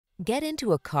Get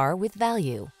into a car with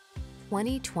value.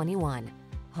 2021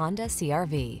 Honda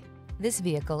CR-V. This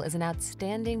vehicle is an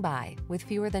outstanding buy with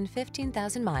fewer than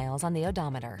 15,000 miles on the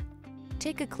odometer.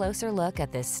 Take a closer look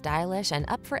at this stylish and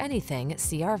up-for-anything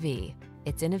CR-V.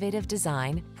 Its innovative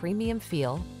design, premium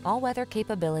feel, all-weather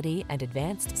capability, and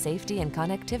advanced safety and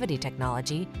connectivity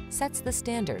technology sets the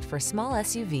standard for small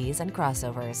SUVs and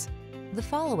crossovers. The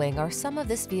following are some of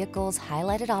this vehicle's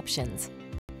highlighted options: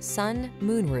 sun,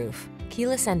 moonroof,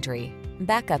 keyless entry,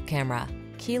 backup camera,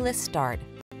 keyless start,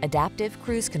 adaptive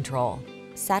cruise control,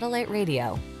 satellite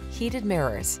radio, heated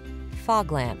mirrors, fog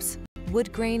lamps,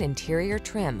 wood grain interior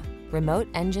trim, remote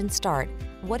engine start.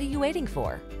 What are you waiting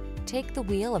for? Take the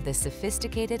wheel of this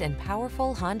sophisticated and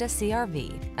powerful Honda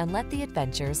CR-V and let the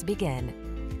adventures begin.